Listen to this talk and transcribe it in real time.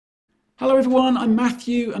Hello everyone, I'm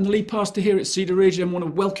Matthew. I'm the lead pastor here at Cedar Ridge and want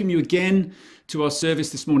to welcome you again to our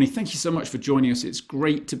service this morning. Thank you so much for joining us. It's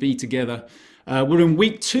great to be together. We're in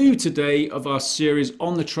week 2 today of our series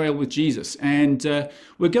On the Trail with Jesus, and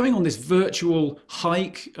we're going on this virtual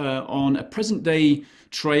hike on a present-day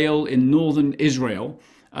trail in northern Israel,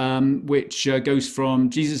 which goes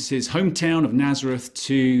from Jesus' hometown of Nazareth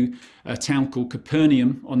to a town called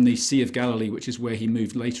Capernaum on the Sea of Galilee, which is where he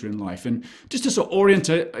moved later in life. And just to sort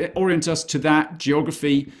of orient us to that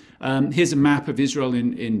geography, here's a map of Israel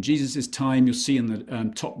in Jesus' time. You'll see in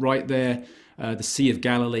the top right there, the Sea of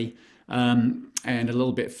Galilee. And a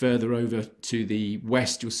little bit further over to the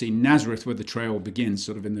west, you'll see Nazareth, where the trail begins,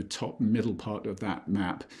 sort of in the top middle part of that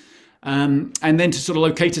map. And then to sort of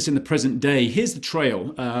locate us in the present day, here's the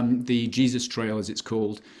trail, the Jesus Trail as it's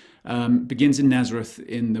called. Begins in Nazareth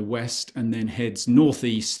in the west and then heads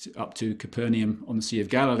northeast up to Capernaum on the Sea of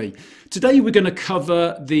Galilee. Today we're going to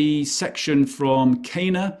cover the section from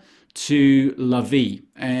Cana to Lavi.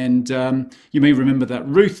 And you may remember that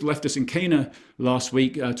Ruth left us in Cana last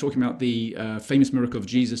week talking about the famous miracle of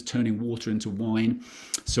Jesus turning water into wine.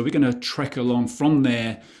 So we're going to trek along from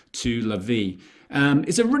there to Lavi.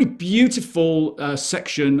 It's a really beautiful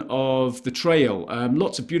section of the trail.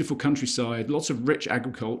 Lots of beautiful countryside, lots of rich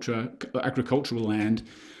agricultural land.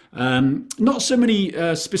 Not so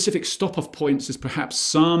many specific stop-off points as perhaps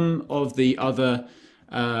some of the other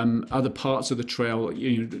parts of the trail.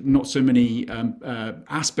 Not so many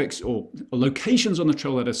aspects or locations on the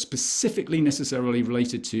trail that are specifically necessarily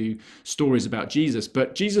related to stories about Jesus.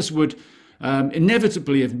 But Jesus would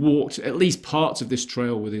inevitably have walked at least parts of this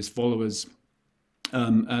trail with his followers.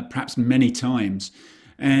 Perhaps many times.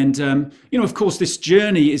 And, of course, this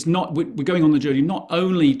journey is not, we're going on the journey not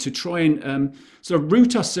only to try and sort of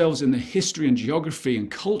root ourselves in the history and geography and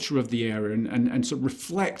culture of the area and sort of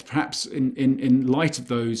reflect perhaps in light of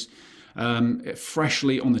those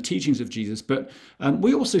freshly on the teachings of Jesus, but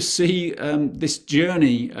we also see this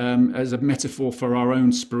journey as a metaphor for our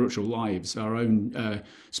own spiritual lives, our own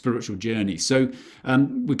spiritual journey. So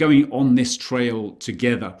we're going on this trail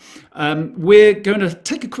together. We're going to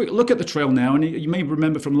take a quick look at the trail now, and you may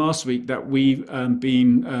remember from last week that we've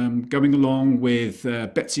been going along with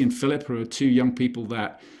Betsy and Philip, who are two young people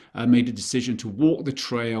that made a decision to walk the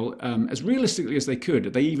trail as realistically as they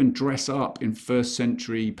could. They even dress up in first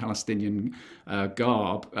century Palestinian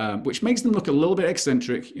garb, which makes them look a little bit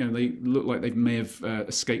eccentric. They look like they may have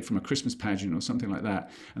escaped from a Christmas pageant or something like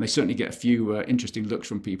that. And they certainly get a few interesting looks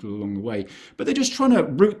from people along the way. But they're just trying to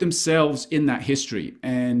root themselves in that history.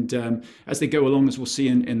 And as they go along, as we'll see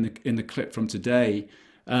in the clip from today,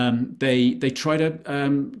 they try to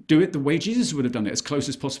do it the way Jesus would have done it, as close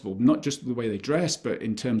as possible, not just the way they dress, but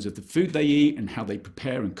in terms of the food they eat and how they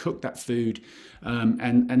prepare and cook that food,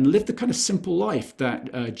 and live the kind of simple life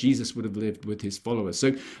that Jesus would have lived with his followers.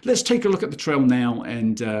 So let's take a look at the trail now,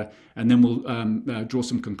 and then we'll draw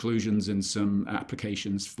some conclusions and some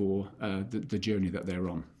applications for the journey that they're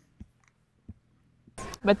on.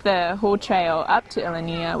 But the whole trail up to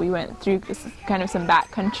Illania, we went through kind of some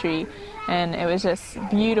backcountry, and it was just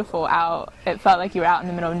beautiful out. It felt like you were out in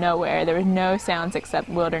the middle of nowhere. There were no sounds except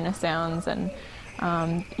wilderness sounds and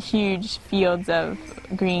huge fields of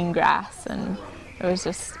green grass, and it was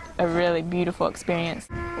just a really beautiful experience.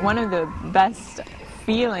 One of the best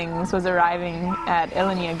feelings was arriving at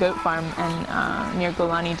Illania Goat Farm and near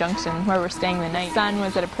Golani Junction, where we're staying the night. The sun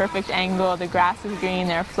was at a perfect angle, the grass was green,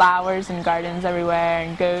 there are flowers and gardens everywhere,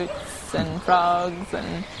 and goats and frogs,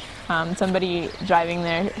 and somebody driving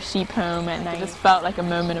their sheep home at night. It just felt like a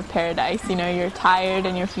moment of paradise. You're tired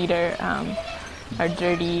and your feet are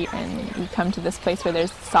dirty, and you come to this place where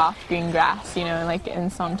there's soft green grass, like in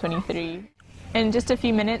Psalm 23. In just a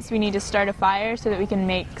few minutes we need to start a fire so that we can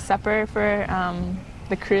make supper for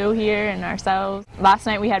the crew here and ourselves. Last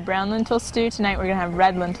night we had brown lentil stew. Tonight we're going to have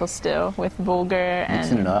red lentil stew with bulgur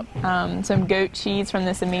and some goat cheese from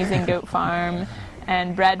this amazing goat farm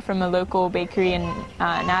and bread from a local bakery in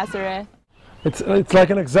Nazareth. It's like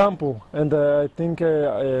an example, and I think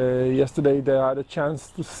yesterday they had a chance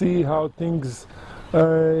to see how things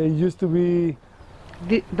used to be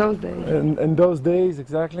those days. In those days,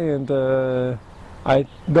 exactly, and I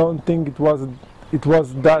don't think it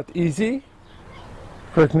was that easy.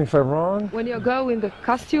 Correct me if I'm wrong. When you go in the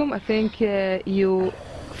costume, I think you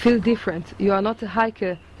feel different. You are not a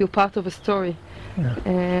hiker, you're part of a story. Yeah.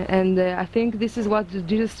 And I think this is what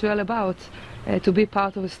Jesus is all about, to be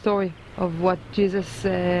part of a story of what Jesus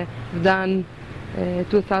done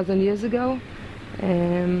 2,000 years ago.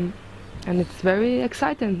 And it's very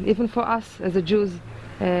exciting, even for us as a Jews,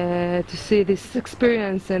 to see this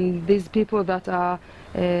experience and these people that are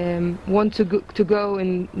want to go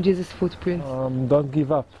in Jesus' footprints. Don't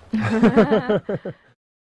give up. 2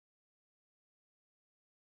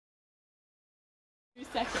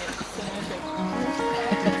 seconds.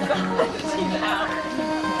 She's out.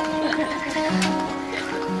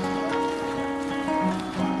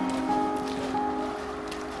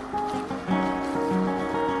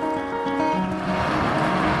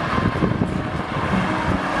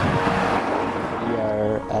 We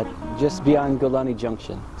are at just beyond Golani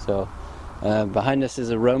Junction. So behind us is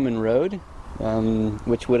a Roman road,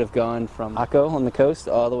 which would have gone from Akko on the coast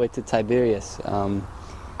all the way to Tiberias.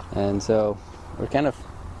 And so we're kind of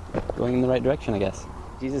going in the right direction, I guess.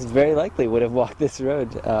 Jesus very likely would have walked this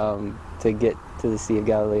road to get to the Sea of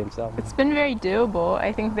Galilee himself. It's been very doable.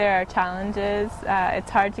 I think there are challenges. It's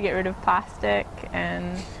hard to get rid of plastic,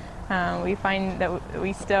 and we find that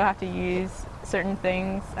we still have to use certain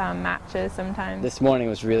things, matches sometimes. This morning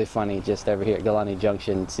was really funny, just over here at Golani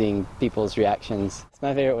Junction, seeing people's reactions.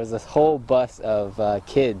 My favorite was this whole bus of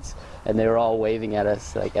kids, and they were all waving at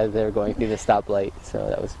us like as they were going through the stoplight, so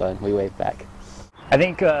that was fun. We waved back. I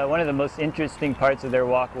think one of the most interesting parts of their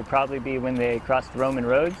walk will probably be when they cross the Roman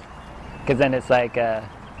roads, because then it's like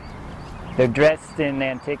they're dressed in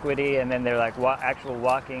antiquity, and then they're like actual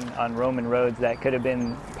walking on Roman roads that could have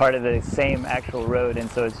been part of the same actual road, and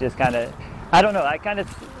so it's just kind of, I don't know, I kind of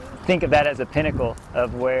think of that as a pinnacle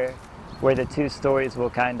of where the two stories will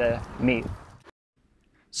kind of meet.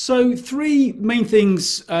 So 3 main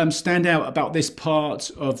things stand out about this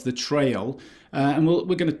part of the trail, and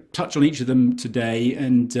we're going to touch on each of them today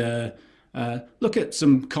and look at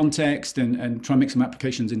some context and try and make some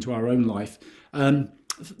applications into our own life.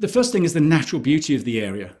 The first thing is the natural beauty of the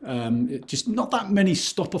area. Just not that many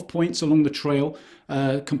stop-off points along the trail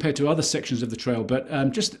compared to other sections of the trail,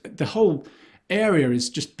 but just the whole area is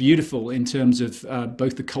just beautiful in terms of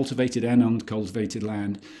both the cultivated and uncultivated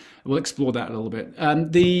land. We'll explore that a little bit.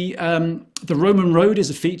 The Roman road is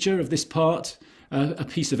a feature of this part, a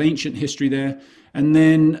piece of ancient history there. And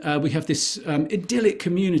then we have this idyllic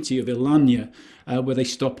community of Ilania, where they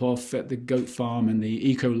stop off at the goat farm and the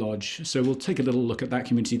eco lodge. So we'll take a little look at that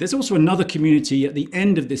community. There's also another community at the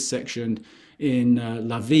end of this section in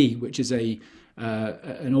Lavi, which is an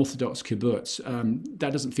Orthodox kibbutz.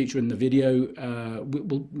 That doesn't feature in the video.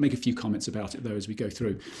 We'll make a few comments about it though as we go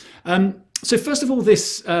through. So first of all,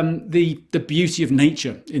 the beauty of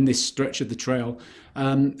nature in this stretch of the trail,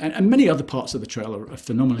 and many other parts of the trail are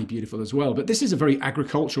phenomenally beautiful as well. But this is a very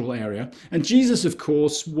agricultural area, and Jesus, of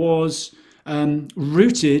course, was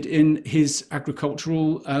rooted in his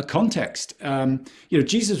agricultural context.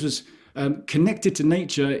 Jesus was connected to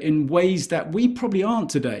nature in ways that we probably aren't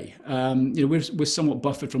today. We're somewhat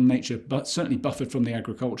buffered from nature, but certainly buffered from the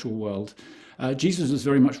agricultural world. Jesus was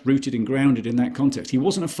very much rooted and grounded in that context. He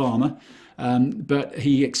wasn't a farmer, but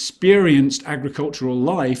he experienced agricultural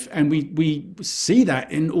life, and we see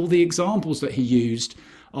that in all the examples that he used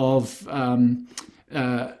of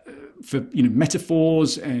for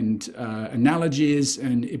metaphors and analogies,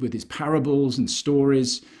 and with his parables and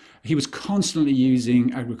stories. He was constantly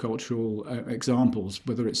using agricultural examples,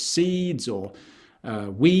 whether it's seeds or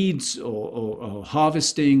weeds or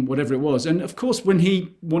harvesting, whatever it was. And of course, when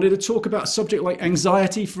he wanted to talk about a subject like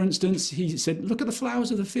anxiety, for instance, he said, look at the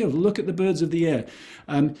flowers of the field, look at the birds of the air.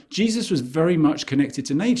 Jesus was very much connected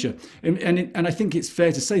to nature. And I think it's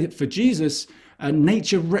fair to say that for Jesus,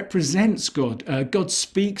 nature represents God. God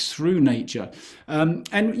speaks through nature.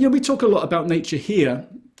 And we talk a lot about nature here.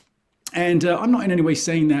 And I'm not in any way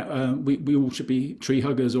saying that we all should be tree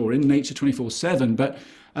huggers or in nature 24/7, but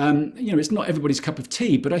it's not everybody's cup of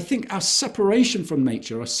tea. But I think our separation from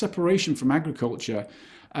nature, our separation from agriculture,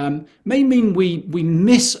 may mean we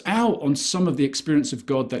miss out on some of the experience of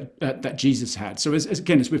God that Jesus had. So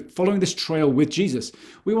as we're following this trail with Jesus,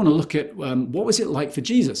 we want to look at what was it like for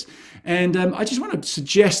Jesus. And I just want to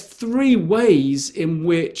suggest 3 ways in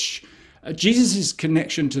which Jesus'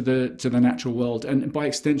 connection to the natural world, and by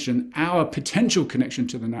extension, our potential connection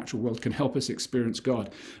to the natural world, can help us experience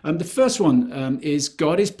God. The first one is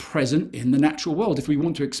God is present in the natural world. If we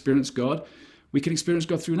want to experience God, we can experience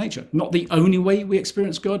God through nature. Not the only way we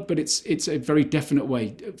experience God, but it's a very definite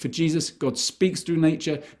way. For Jesus, God speaks through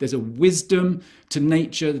nature. There's a wisdom to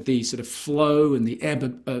nature, the sort of flow and the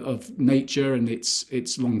ebb of nature, and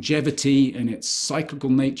its longevity and its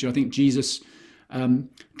cyclical nature. I think Jesus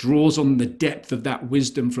draws on the depth of that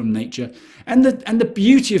wisdom from nature and the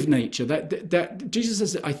beauty of nature. That Jesus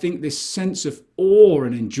has, I think, this sense of awe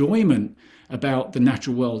and enjoyment about the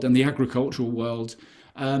natural world and the agricultural world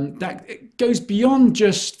that goes beyond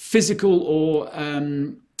just physical or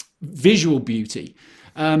visual beauty.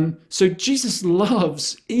 So Jesus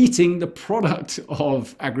loves eating the product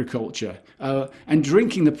of agriculture and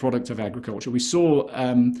drinking the product of agriculture. We saw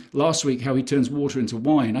last week how he turns water into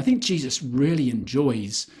wine. I think Jesus really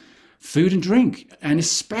enjoys food and drink, and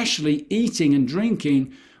especially eating and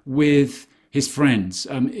drinking with his friends.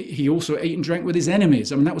 He also ate and drank with his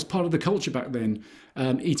enemies. I mean, that was part of the culture back then.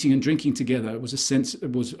 Eating and drinking together was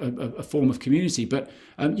a form of community. But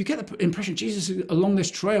you get the impression Jesus along this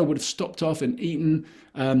trail would have stopped off and eaten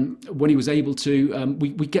when he was able to.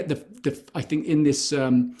 We get the I think in this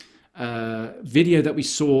video that we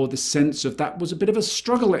saw, the sense of that was a bit of a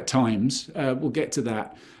struggle at times. We'll get to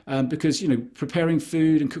that. Because, preparing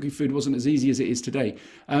food and cooking food wasn't as easy as it is today.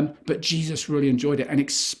 But Jesus really enjoyed it and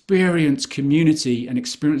experienced community and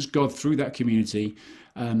experienced God through that community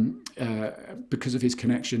because of his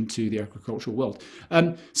connection to the agricultural world.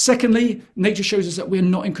 Secondly, nature shows us that we're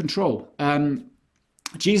not in control.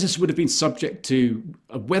 Jesus would have been subject to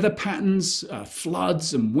weather patterns,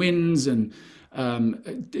 floods and winds and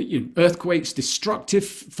earthquakes, destructive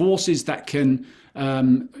forces that can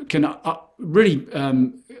really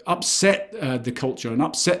upset the culture and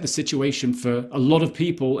upset the situation for a lot of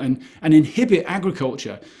people and inhibit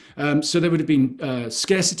agriculture. So there would have been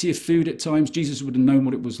scarcity of food at times. Jesus would have known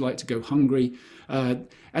what it was like to go hungry.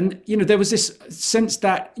 And there was this sense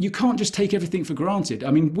that you can't just take everything for granted.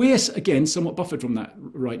 I mean, we're, again, somewhat buffered from that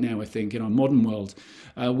right now, I think, in our modern world.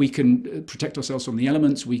 We can protect ourselves from the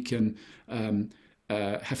elements. We can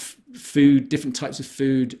have food, different types of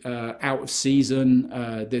food out of season.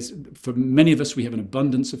 For many of us, we have an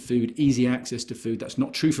abundance of food, easy access to food. That's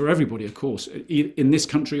not true for everybody, of course, in this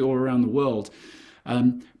country or around the world.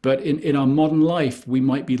 But in our modern life, we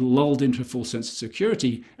might be lulled into a false sense of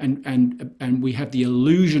security and we have the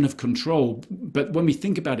illusion of control. But when we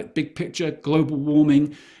think about it, big picture, global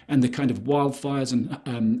warming and the kind of wildfires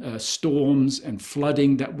and storms and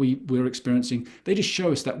flooding that we're experiencing, they just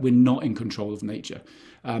show us that we're not in control of nature.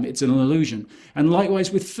 It's an illusion. And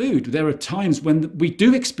likewise with food, there are times when we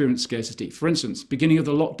do experience scarcity. For instance, beginning of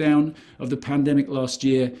the lockdown of the pandemic last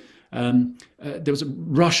year, there was a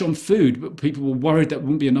rush on food, but people were worried that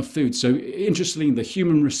wouldn't be enough food. So interestingly, the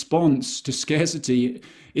human response to scarcity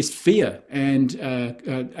is fear and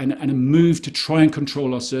a move to try and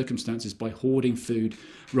control our circumstances by hoarding food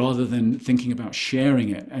rather than thinking about sharing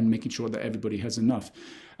it and making sure that everybody has enough.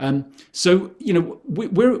 So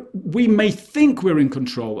we may think we're in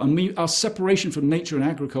control, and our separation from nature and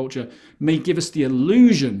agriculture may give us the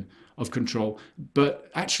illusion of control, but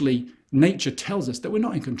actually nature tells us that we're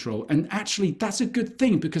not in control. And actually that's a good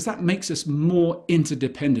thing, because that makes us more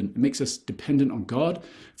interdependent. It makes us dependent on God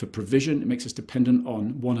for provision. It makes us dependent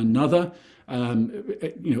on one another,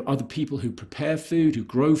 other people who prepare food, who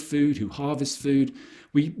grow food, who harvest food.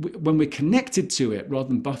 When we're connected to it rather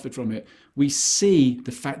than buffered from it, we see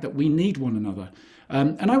the fact that we need one another.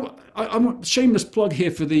 And I'm a shameless plug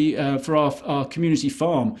here for our community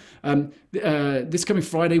farm. This coming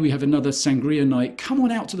Friday, we have another sangria night. Come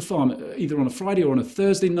on out to the farm, either on a Friday or on a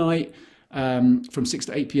Thursday night from 6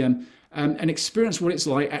 to 8 p.m. And experience what it's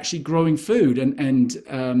like actually growing food and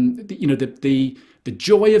the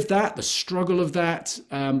joy of that, the struggle of that.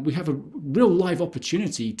 We have a real live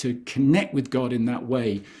opportunity to connect with God in that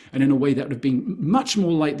way, and in a way that would have been much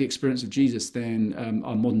more like the experience of Jesus than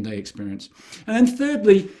our modern day experience. And then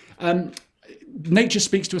thirdly, nature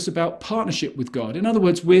speaks to us about partnership with God. In other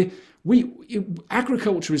words,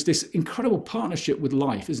 agriculture is this incredible partnership with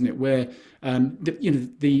life, isn't it? Where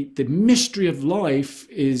the mystery of life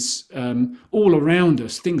is all around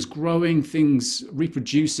us, things growing, things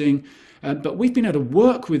reproducing. But we've been able to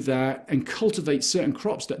work with that and cultivate certain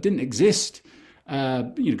crops that didn't exist,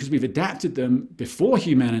 because we've adapted them before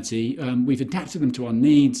humanity. We've adapted them to our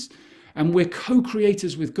needs, and we're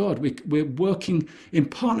co-creators with God. We're working in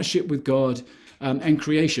partnership with God and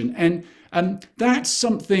creation. And that's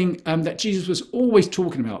something that Jesus was always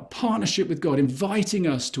talking about, partnership with God, inviting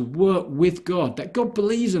us to work with God, that God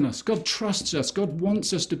believes in us, God trusts us, God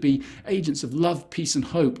wants us to be agents of love, peace and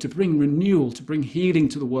hope, to bring renewal, to bring healing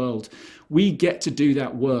to the world. We get to do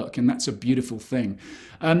that work, and that's a beautiful thing.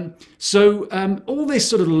 So all this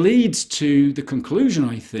sort of leads to the conclusion,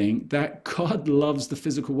 I think, that God loves the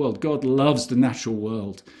physical world. God loves the natural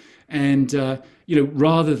world. And,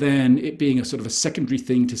 rather than it being a sort of a secondary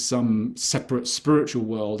thing to some separate spiritual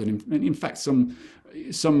world, and in fact, some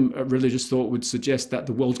religious thought would suggest that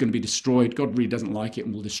the world's going to be destroyed. God really doesn't like it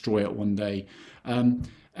and will destroy it one day.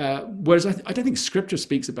 Whereas I don't think Scripture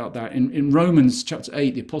speaks about that. In Romans chapter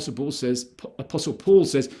 8, the Apostle Paul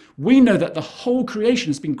says, we know that the whole creation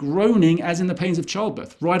has been groaning as in the pains of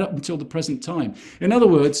childbirth right up until the present time. In other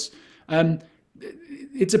words,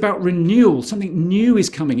 it's about renewal. Something new is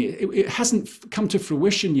coming. It hasn't come to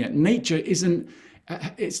fruition yet. Nature isn't.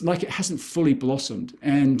 It's like it hasn't fully blossomed,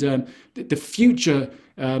 and the future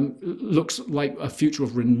looks like a future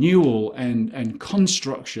of renewal and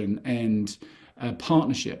construction and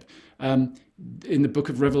partnership. In the book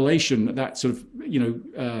of Revelation, that sort of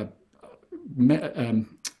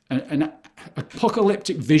an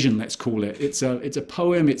apocalyptic vision, let's call it. It's a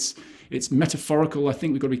poem. It's metaphorical. I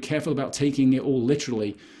think we've got to be careful about taking it all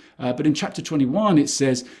literally. But in chapter 21, it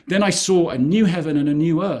says, "Then I saw a new heaven and a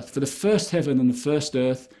new earth, for the first heaven and the first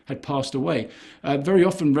earth had passed away." Very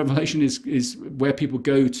often, Revelation is where people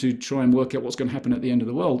go to try and work out what's going to happen at the end of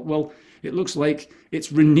the world. Well, it looks like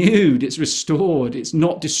it's renewed, it's restored, it's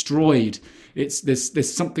not destroyed.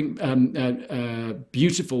 There's something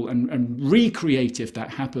beautiful and recreative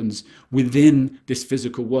that happens within this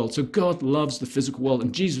physical world. So God loves the physical world,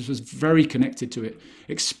 and Jesus was very connected to it,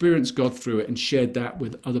 experienced God through it, and shared that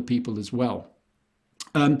with other people as well.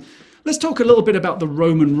 Let's talk a little bit about the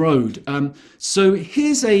Roman road. So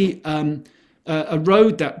here's a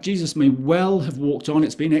road that Jesus may well have walked on.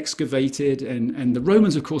 It's been excavated, and the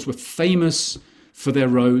Romans, of course, were famous for their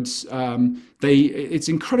roads. It's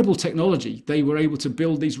incredible technology. They were able to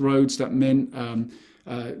build these roads that meant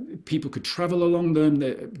people could travel along them.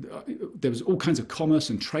 There was all kinds of commerce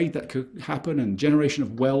and trade that could happen, and generation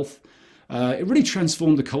of wealth. It really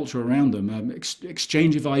transformed the culture around them.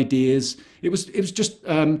 Exchange of ideas. It was just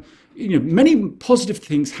many positive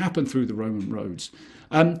things happened through the Roman roads.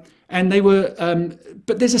 And they were,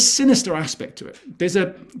 but there's a sinister aspect to it.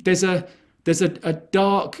 There's a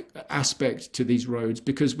dark aspect to these roads,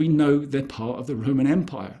 because we know they're part of the Roman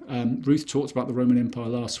Empire. Ruth talked about the Roman Empire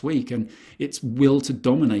last week, and its will to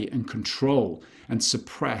dominate and control and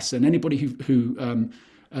suppress. And anybody who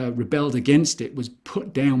rebelled against it was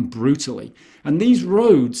put down brutally. And these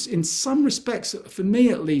roads, in some respects, for me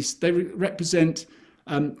at least, they represent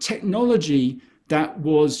technology that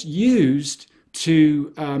was used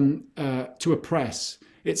to oppress.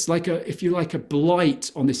 It's like a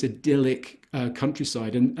blight on this idyllic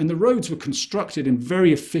countryside, and the roads were constructed in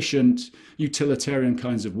very efficient, utilitarian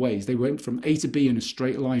kinds of ways. They went from A to B in a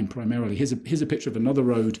straight line primarily. Here's a picture of another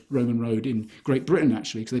road, Roman road in Great Britain,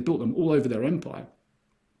 actually, because they built them all over their empire.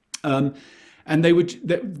 And they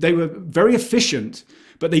were very efficient,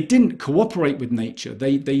 but they didn't cooperate with nature.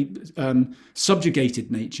 They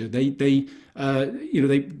subjugated nature. They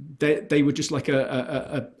were just like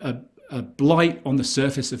a blight on the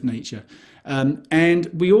surface of nature. And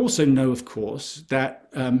we also know, of course,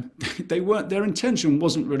 that their intention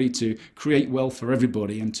wasn't really to create wealth for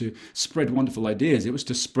everybody and to spread wonderful ideas. It was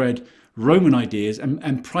to spread Roman ideas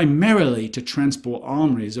and primarily to transport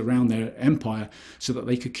armies around their empire so that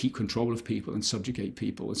they could keep control of people and subjugate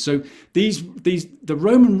people. And so the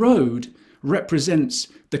Roman road represents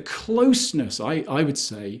the closeness, I would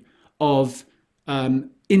say, of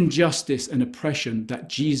injustice and oppression that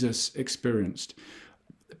Jesus experienced.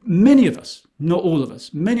 Many of us, not all of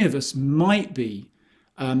us, many of us might be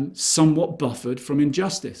somewhat buffered from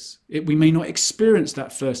injustice. We may not experience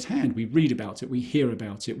that firsthand. We read about it, we hear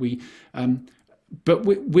about it, but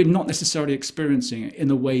we're not necessarily experiencing it in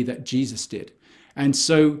the way that Jesus did. And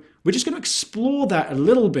so we're just going to explore that a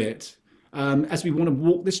little bit as we want to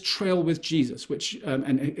walk this trail with Jesus,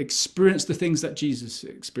 and experience the things that Jesus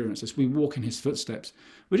experienced as we walk in his footsteps.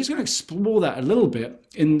 We're just going to explore that a little bit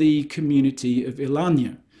in the community of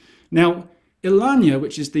Ilania. Now, Ilania,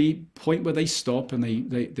 which is the point where they stop and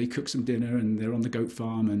they cook some dinner, and they're on the goat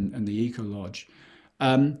farm and the eco lodge.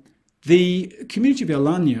 The community of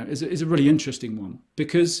Ilania is a really interesting one,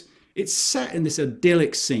 because it's set in this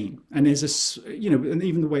idyllic scene, and there's and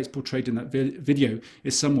even the way it's portrayed in that video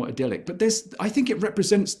is somewhat idyllic. But I think it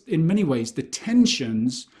represents in many ways the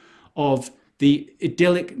tensions of the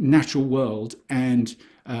idyllic natural world and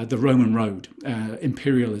the Roman road,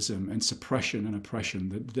 imperialism and suppression and oppression,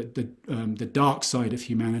 the dark side of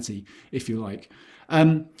humanity, if you like.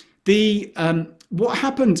 What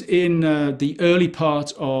happened in the early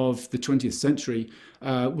part of the 20th century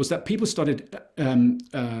was that people started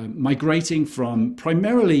migrating from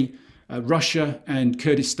primarily Russia and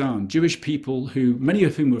Kurdistan, Jewish people many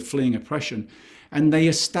of whom were fleeing oppression. And they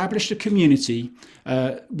established a community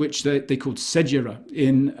which they called Cedar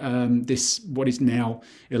in what is now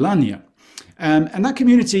Ilania. And that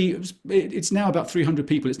community, it's now about 300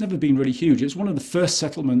 people. It's never been really huge. It's one of the first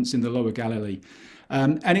settlements in the Lower Galilee.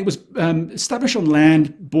 And it was established on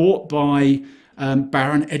land bought by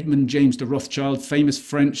Baron Edmund James de Rothschild, famous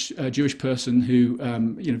French Jewish person who,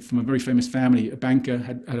 from a very famous family, a banker,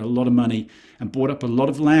 had a lot of money and bought up a lot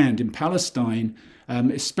of land in Palestine,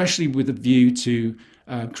 especially with a view to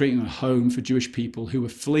creating a home for Jewish people who were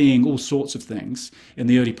fleeing all sorts of things in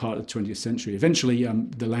the early part of the 20th century. Eventually,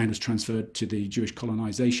 the land was transferred to the Jewish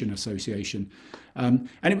Colonization Association.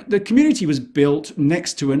 The community was built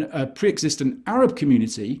next to a pre-existent Arab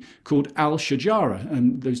community called Al-Shajara,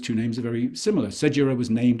 and those two names are very similar. Cedar was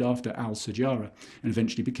named after Al-Shajara and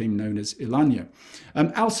eventually became known as Ilanya.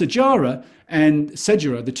 Al-Shajara and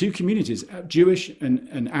Cedar, the two communities, Jewish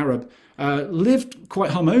and Arab, lived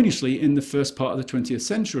quite harmoniously in the first part of the 20th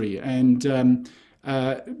century, and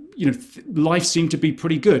life seemed to be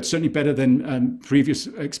pretty good, certainly better than previous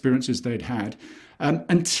experiences they'd had,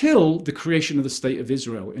 until the creation of the State of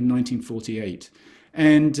Israel in 1948.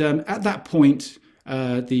 And at that point,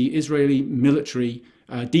 the Israeli military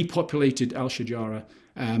depopulated Al-Shajara,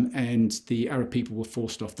 and the Arab people were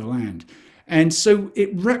forced off the land. And so it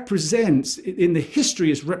represents, in the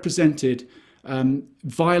history, is represented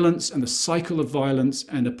violence and the cycle of violence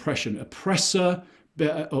and oppression.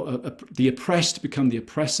 The oppressed become the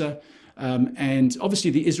oppressor. And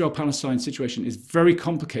obviously the Israel-Palestine situation is very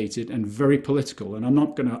complicated and very political. And I'm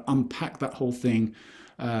not going to unpack that whole thing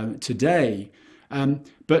today.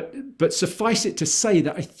 But suffice it to say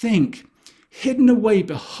that I think hidden away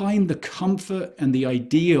behind the comfort and the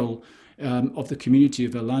ideal of the community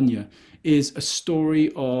of Ilanya is a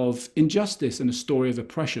story of injustice and a story of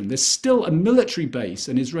oppression. There's still a military base,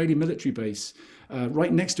 an Israeli military base,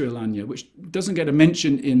 right next to Ilanya, which doesn't get a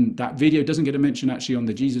mention in that video, doesn't get a mention actually on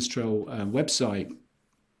the Jesus Trail website,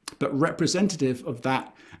 but representative of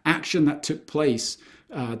that action that took place,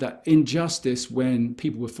 that injustice when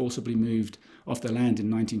people were forcibly moved off their land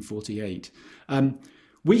in 1948.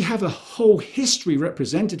 We have a whole history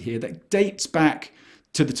represented here that dates back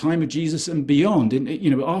to the time of Jesus and beyond. And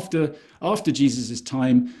after Jesus'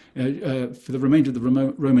 time, for the remainder of the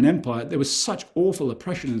Roman Empire, there was such awful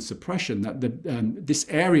oppression and suppression that this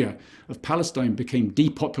area of Palestine became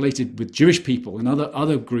depopulated with Jewish people, and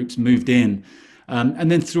other groups moved in.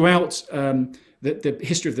 And then throughout the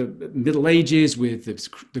history of the Middle Ages, with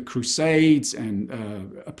the Crusades and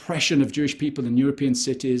oppression of Jewish people in European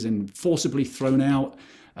cities and forcibly thrown out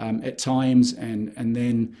at times, and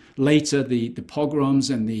then later the pogroms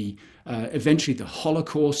and eventually the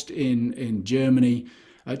Holocaust in Germany,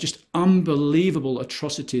 just unbelievable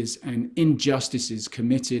atrocities and injustices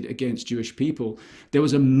committed against Jewish people. There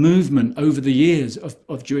was a movement over the years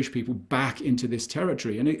of Jewish people back into this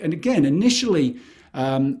territory. And again, initially,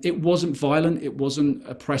 it wasn't violent, it wasn't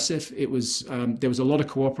oppressive. It was there was a lot of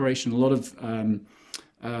cooperation, a lot of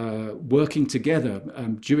working together,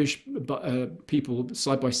 Jewish people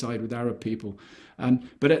side by side with Arab people.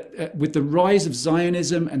 But with the rise of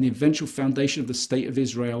Zionism and the eventual foundation of the State of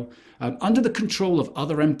Israel, under the control of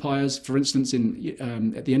other empires, for instance, at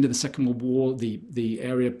the end of the Second World War, the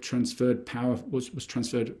area transferred power was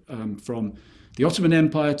transferred from the Ottoman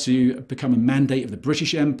Empire to become a mandate of the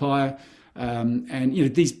British Empire, and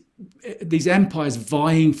these empires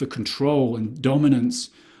vying for control and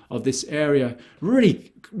dominance of this area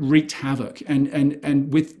really wreaked havoc,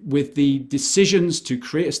 and with the decisions to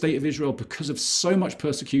create a state of Israel because of so much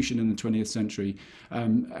persecution in the 20th century,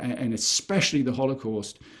 and especially the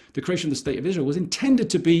Holocaust, the creation of the state of Israel was intended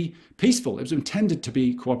to be peaceful. It was intended to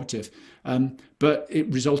be cooperative, but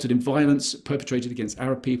it resulted in violence perpetrated against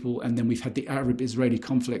Arab people, and then we've had the Arab-Israeli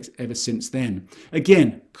conflict ever since then.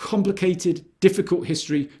 Again, complicated, difficult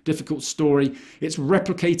history, difficult story. It's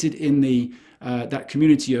replicated in that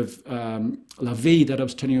community of Lavi that I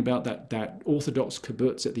was telling you about, that Orthodox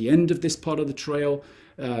kibbutz at the end of this part of the trail.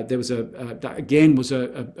 There was that again was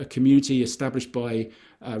a community established by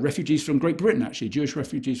refugees from Great Britain, actually, Jewish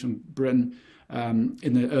refugees from Britain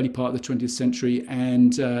in the early part of the 20th century,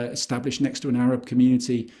 and established next to an Arab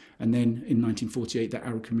community. And then in 1948, that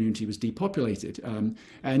Arab community was depopulated.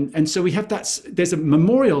 And so we have there's a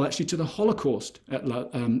memorial actually to the Holocaust at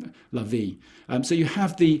Lavi. So you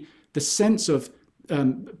have the sense of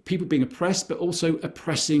people being oppressed, but also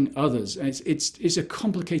oppressing others. And it's a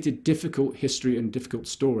complicated, difficult history and difficult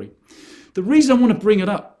story. The reason I want to bring it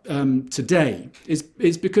up today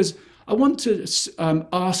is because I want to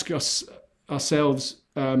ask ourselves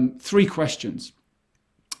three questions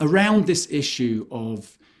around this issue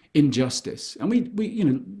of injustice. And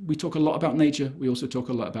we talk a lot about nature. We also talk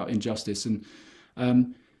a lot about injustice.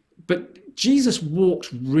 But Jesus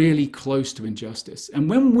walked really close to injustice. And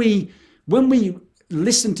when we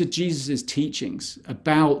listen to Jesus's teachings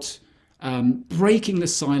about breaking the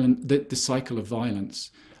cycle of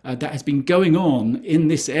violence that has been going on in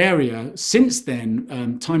this area since then,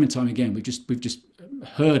 time and time again, we've just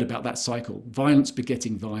heard about that cycle, violence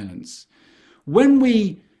begetting violence. When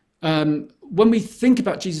we when we think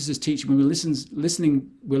about Jesus' teaching, when we're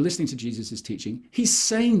listening to Jesus' teaching, he's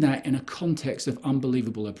saying that in a context of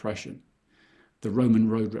unbelievable oppression, the Roman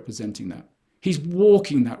road representing that. He's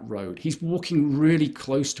walking that road. He's walking really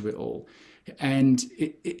close to it all. And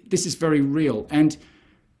this is very real. And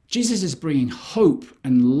Jesus is bringing hope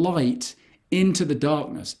and light into the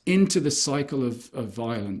darkness, into the cycle of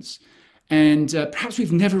violence. And perhaps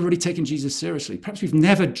we've never really taken Jesus seriously. Perhaps we've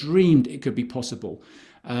never dreamed it could be possible.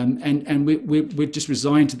 And we're just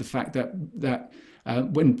resigned to the fact that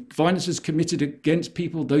when violence is committed against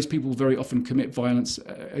people, those people very often commit violence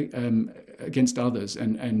against others,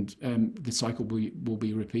 and the cycle will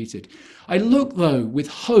be repeated. I look, though, with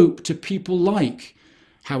hope to people like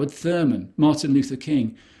Howard Thurman, Martin Luther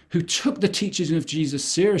King, who took the teachings of Jesus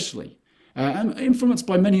seriously, and influenced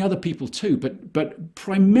by many other people too, but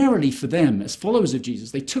primarily for them, as followers of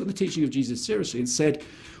Jesus, they took the teaching of Jesus seriously and said,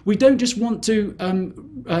 we don't just want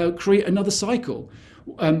to create another cycle.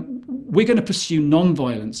 We're going to pursue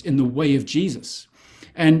non-violence in the way of Jesus.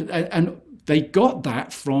 And they got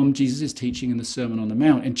that from Jesus' teaching in the Sermon on the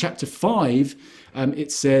Mount. In chapter 5,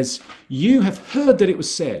 it says, you have heard that it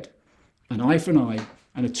was said, an eye for an eye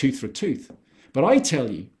and a tooth for a tooth. But I tell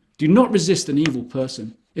you, do not resist an evil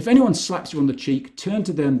person. If anyone slaps you on the cheek, turn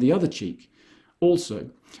to them the other cheek also.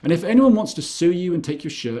 And if anyone wants to sue you and take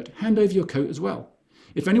your shirt, hand over your coat as well.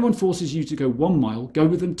 If anyone forces you to go 1 mile, go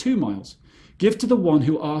with them 2 miles. Give to the one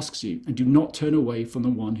who asks you, and do not turn away from the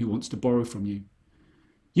one who wants to borrow from you.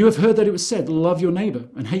 You have heard that it was said, love your neighbor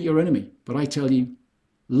and hate your enemy. But I tell you,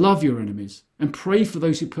 love your enemies and pray for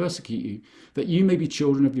those who persecute you, that you may be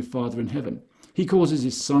children of your Father in heaven. He causes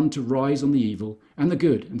his sun to rise on the evil and the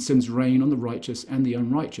good, and sends rain on the righteous and the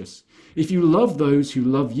unrighteous. If you love those who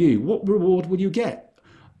love you, what reward will you get?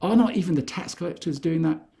 Are not even the tax collectors doing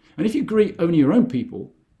that? And if you greet only your own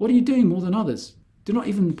people, what are you doing more than others? Do not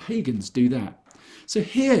even pagans do that? So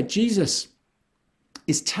here, Jesus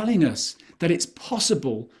is telling us that it's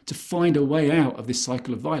possible to find a way out of this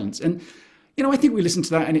cycle of violence. And, you know, I think we listen to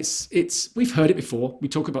that and we've heard it before. We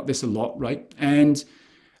talk about this a lot, right? And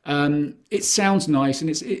it sounds nice, and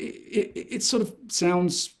it sort of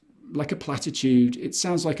sounds like a platitude. It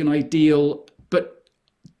sounds like an ideal, but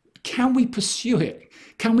can we pursue it?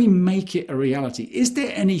 Can we make it a reality? Is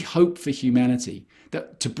there any hope for humanity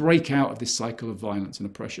to break out of this cycle of violence and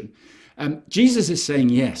oppression? Jesus is saying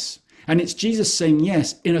yes. And it's Jesus saying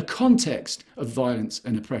yes in a context of violence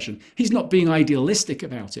and oppression. He's not being idealistic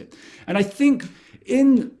about it. And I think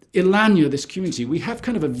in Ilania, this community, we have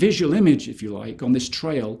kind of a visual image, if you like, on this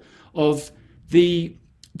trail of the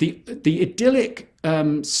idyllic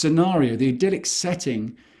scenario, the idyllic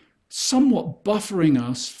setting, somewhat buffering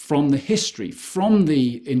us from the history, from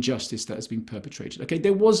the injustice that has been perpetrated. Okay,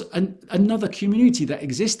 there was another community that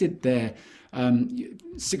existed there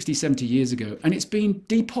 60, 70 years ago, and it's been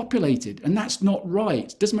depopulated, and that's not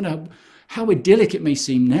right. Doesn't matter how idyllic it may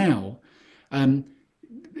seem now.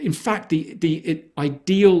 In fact, the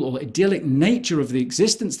ideal or idyllic nature of the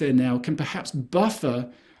existence there now can perhaps buffer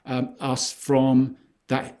us from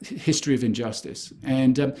that history of injustice.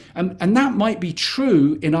 And that might be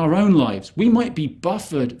true in our own lives. We might be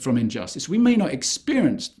buffered from injustice. We may not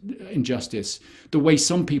experience injustice the way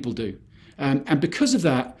some people do. And because of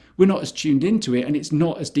that, we're not as tuned into it, and it's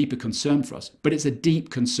not as deep a concern for us. But it's a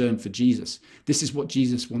deep concern for Jesus. This is what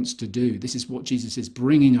Jesus wants to do. This is what Jesus is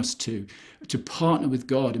bringing us to partner with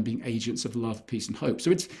God and being agents of love, peace, and hope.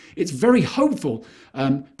 So it's very hopeful,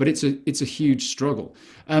 but it's a huge struggle.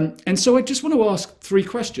 And so I just want to ask 3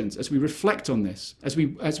 questions as we reflect on this, as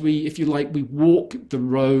we, if you like, we walk the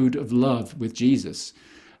road of love with Jesus.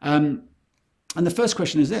 And the first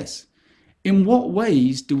question is this: in what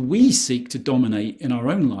ways do we seek to dominate in our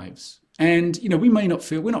own lives? And, you know, we may not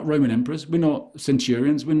feel, we're not Roman emperors, we're not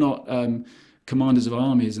centurions, we're not commanders of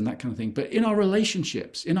armies and that kind of thing. But in our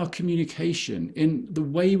relationships, in our communication, in the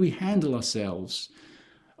way we handle ourselves,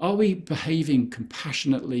 are we behaving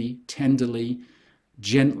compassionately, tenderly,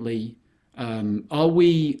 gently? Are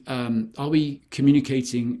we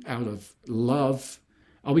communicating out of love?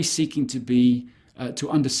 Are we seeking to be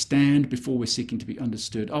to understand before we're seeking to be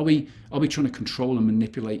understood? Are we trying to control and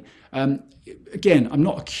manipulate? Again, I'm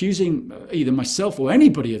not accusing either myself or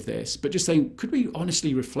anybody of this, but just saying, could we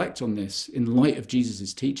honestly reflect on this in light of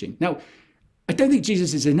Jesus's teaching? Now, I don't think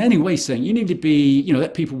Jesus is in any way saying you need to be, you know,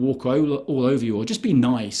 let people walk all over you, or just be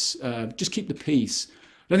nice, just keep the peace.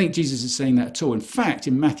 I don't think Jesus is saying that at all. In fact,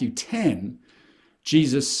 in Matthew 10,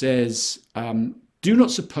 Jesus says, do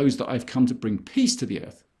not suppose that I've come to bring peace to the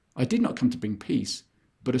earth. I did not come to bring peace,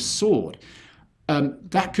 but a sword.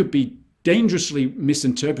 That could be dangerously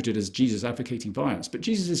misinterpreted as Jesus advocating violence. But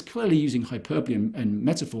Jesus is clearly using hyperbole and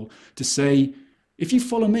metaphor to say, if you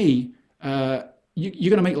follow me, you're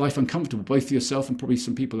going to make life uncomfortable, both for yourself and probably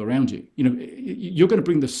some people around you. You're going to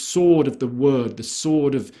bring the sword of the word, the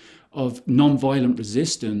sword of non-violent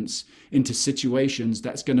resistance into situations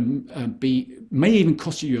that's going to may even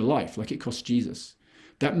cost you your life, like it cost Jesus.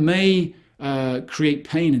 That may create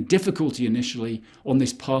pain and difficulty initially on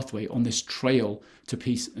this pathway, on this trail to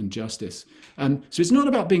peace and justice. So it's not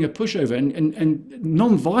about being a pushover, and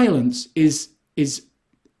non-violence is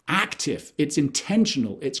active, it's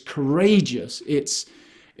intentional, it's courageous, it's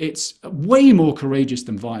way more courageous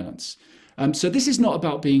than violence. So this is not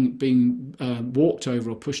about being walked over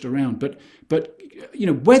or pushed around, but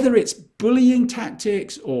whether it's bullying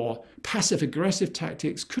tactics or passive aggressive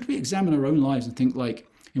tactics, could we examine our own lives and think, like,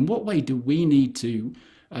 in what way do we need to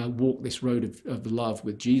walk this road of love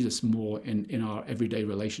with Jesus more in our everyday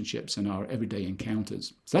relationships and our everyday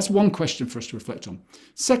encounters? So that's one question for us to reflect on.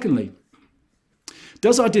 Secondly,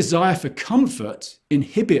 does our desire for comfort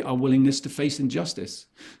inhibit our willingness to face injustice?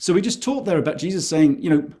 So we just talked there about Jesus saying,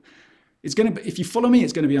 it's going to, if you follow me,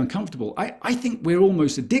 it's going to be uncomfortable. I think we're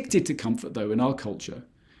almost addicted to comfort, though, in our culture.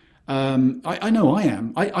 I know I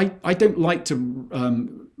am. I don't like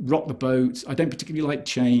to rock the boat. I don't particularly like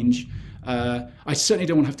change. I certainly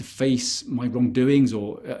don't want to have to face my wrongdoings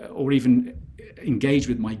or even engage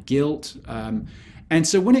with my guilt. And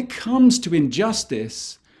so when it comes to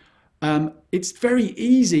injustice, it's very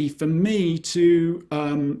easy for me to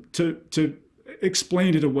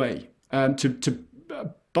explain it away, to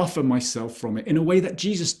buffer myself from it in a way that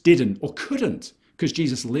Jesus didn't or couldn't, because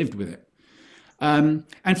Jesus lived with it. And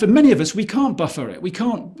for many of us, we can't buffer it. We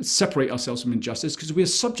can't separate ourselves from injustice because we are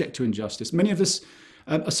subject to injustice. Many of us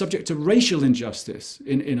are subject to racial injustice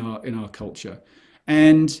in our culture,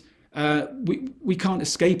 and we can't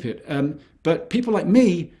escape it. But people like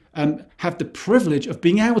me have the privilege of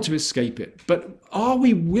being able to escape it. But are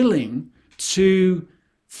we willing to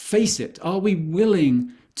face it? Are we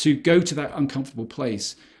willing to go to that uncomfortable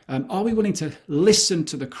place? Are we willing to listen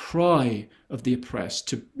to the cry of the oppressed,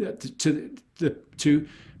 to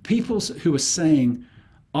people who are saying,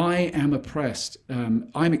 I am oppressed,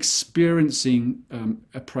 I'm experiencing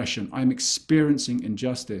oppression, I'm experiencing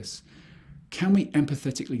injustice? Can we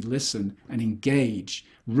empathetically listen and engage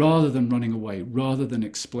rather than running away, rather than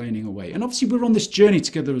explaining away? And obviously we're on this journey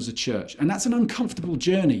together as a church, and that's an uncomfortable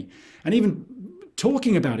journey. And even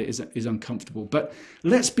talking about it is uncomfortable, but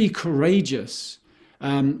let's be courageous.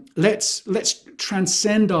 Let's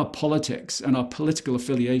transcend our politics and our political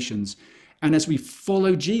affiliations. And as we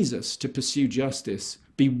follow Jesus to pursue justice,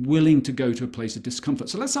 be willing to go to a place of discomfort.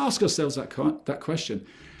 So let's ask ourselves that question.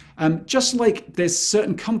 Just like there's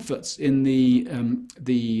certain comforts in the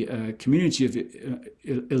community of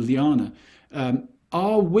Ileana,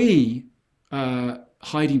 are we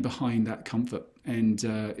hiding behind that comfort and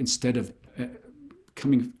instead of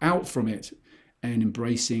coming out from it and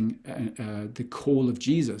embracing the call of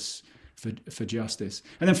Jesus for justice?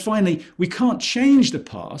 And then finally, we can't change the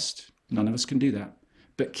past. None of us can do that.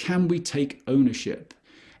 But can we take ownership?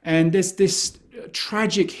 And there's this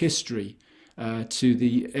tragic history to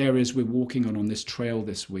the areas we're walking on this trail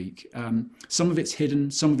this week. Some of it's hidden,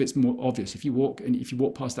 some of it's more obvious. If you walk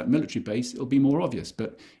past that military base, it'll be more obvious.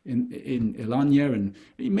 But in Ilania and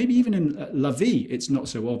maybe even in Lavi, it's not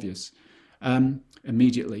so obvious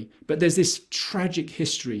immediately. But there's this tragic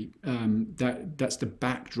history that's the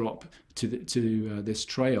backdrop to this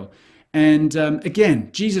trail. And again,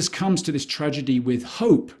 Jesus comes to this tragedy with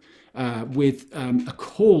hope. With a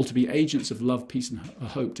call to be agents of love, peace, and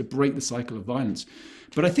hope, to break the cycle of violence.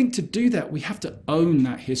 But I think to do that, we have to own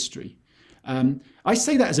that history. I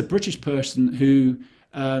say that as a British person who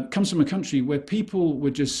comes from a country where people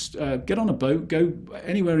would just get on a boat, go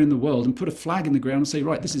anywhere in the world and put a flag in the ground and say,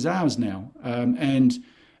 right, this is ours now, and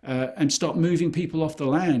start moving people off the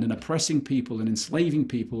land and oppressing people and enslaving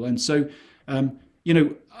people. And so,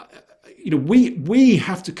 we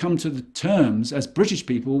have to come to the terms as British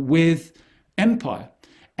people with empire.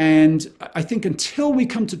 And I think until we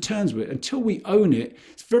come to terms with it, until we own it,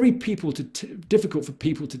 it's very difficult for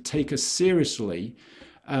people to take us seriously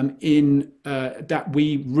in that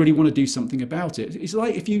we really want to do something about it. It's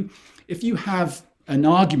like if you have an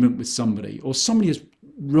argument with somebody or somebody has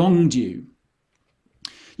wronged you,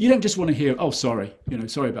 you don't just want to hear, oh, sorry,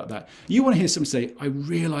 sorry about that. You want to hear somebody say, I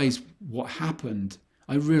realize what happened.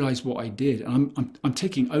 I realize what I did, and I'm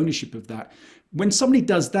taking ownership of that. When somebody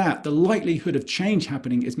does that, the likelihood of change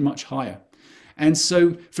happening is much higher. And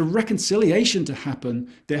so for reconciliation to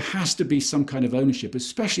happen, there has to be some kind of ownership,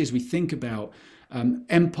 especially as we think about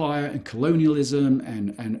empire and colonialism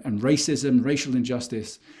and racism, racial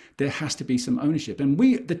injustice, there has to be some ownership. And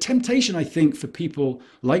the temptation, I think, for people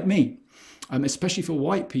like me, especially for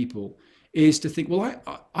white people, is to think, well,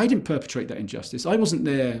 I didn't perpetrate that injustice. I wasn't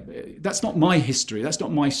there. That's not my history. That's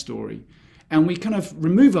not my story. And we kind of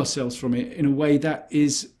remove ourselves from it in a way that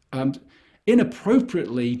is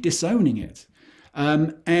inappropriately disowning it.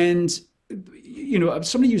 And you know,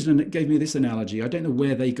 somebody gave me this analogy. I don't know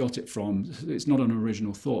where they got it from. It's not an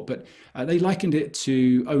original thought, but they likened it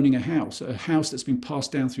to owning a house that's been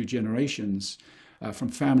passed down through generations, from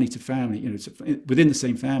family to family, you know, within the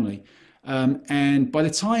same family. And by the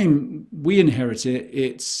time we inherit it,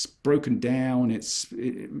 it's broken down, it's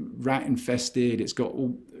rat infested, it's got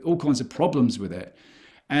all kinds of problems with it.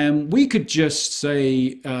 And we could just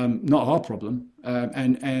say, not our problem,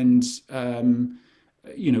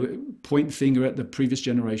 you know, point the finger at the previous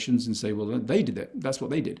generations and say, well, they did it. That's what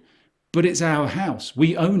they did. But it's our house.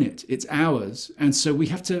 We own it. It's ours. And so we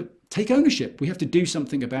have to take ownership. We have to do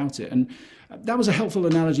something about it. And that was a helpful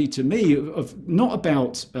analogy to me of not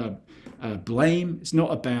about blame. It's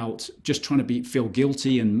not about just trying to feel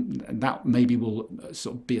guilty and that maybe will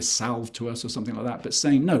sort of be a salve to us or something like that. But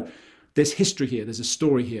saying, no, there's history here, there's a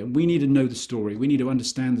story here. We need to know the story. We need to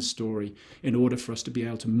understand the story in order for us to be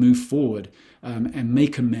able to move forward and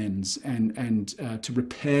make amends and to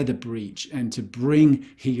repair the breach and to bring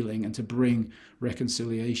healing and to bring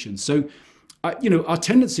reconciliation. So, you know, our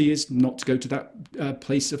tendency is not to go to that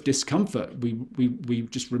place of discomfort. We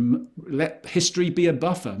just let history be a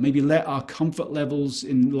buffer. Maybe let our comfort levels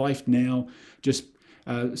in life now just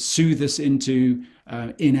soothe us into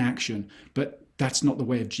inaction. But that's not the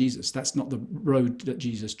way of Jesus. That's not the road that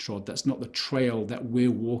Jesus trod. That's not the trail that we're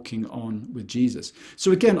walking on with Jesus.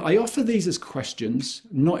 So again, I offer these as questions,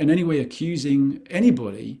 not in any way accusing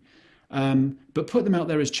anybody, but put them out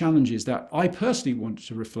there as challenges that I personally want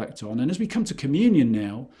to reflect on. And as we come to communion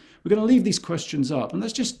now, we're going to leave these questions up and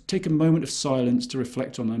let's just take a moment of silence to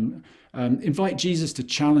reflect on them. Invite Jesus to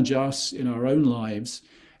challenge us in our own lives.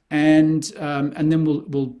 And then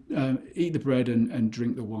we'll eat the bread and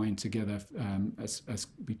drink the wine together as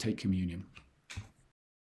we take communion.